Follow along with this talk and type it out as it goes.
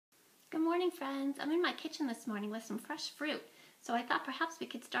Good morning, friends. I'm in my kitchen this morning with some fresh fruit. So I thought perhaps we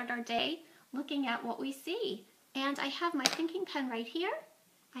could start our day looking at what we see. And I have my thinking pen right here.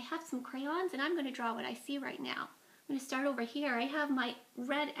 I have some crayons and I'm going to draw what I see right now. I'm going to start over here. I have my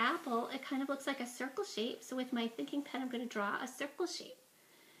red apple. It kind of looks like a circle shape. So with my thinking pen, I'm going to draw a circle shape.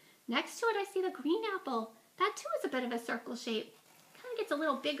 Next to it, I see the green apple. That too is a bit of a circle shape. Kind of gets a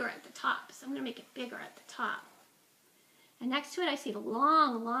little bigger at the top. So I'm going to make it bigger at the top. And next to it, I see the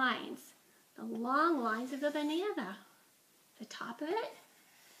long lines of the banana, the top of it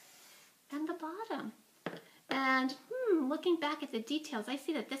and the bottom. And looking back at the details, I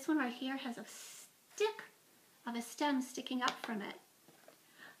see that this one right here has a stick of a stem sticking up from it.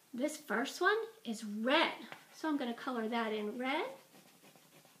 This first one is red, so I'm going to color that in red.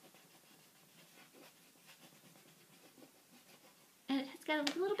 And it has got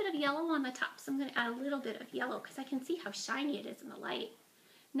a little bit of yellow on the top, so I'm going to add a little bit of yellow because I can see how shiny it is in the light.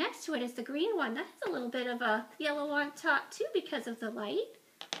 Next to it is the green one. That has a little bit of a yellow on top too because of the light.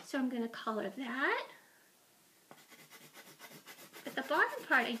 So I'm going to color that. But the bottom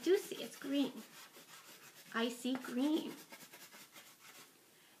part I do see is green. I see green.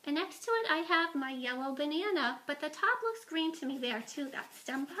 And next to it I have my yellow banana, but the top looks green to me there too, that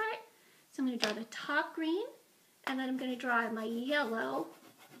stem part. So I'm going to draw the top green. And then I'm going to draw my yellow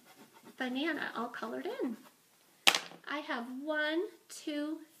banana all colored in. I have 1,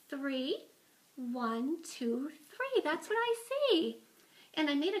 2, 3. 1, 2, 3. That's what I see. And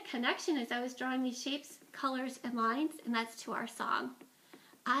I made a connection as I was drawing these shapes, colors, and lines, and that's to our song.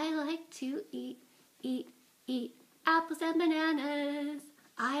 I like to eat apples and bananas.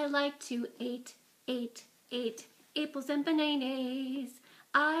 I like to eat apples and bananas.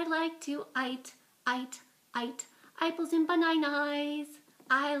 I like to eat apples and bananas.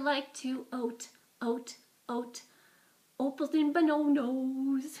 I like to oat apples and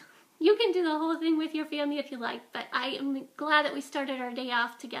bananas. You can do the whole thing with your family if you like, but I am glad that we started our day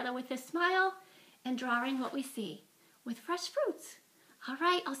off together with this smile and drawing what we see with fresh fruits. All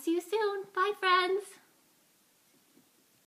right, I'll see you soon. Bye, friends.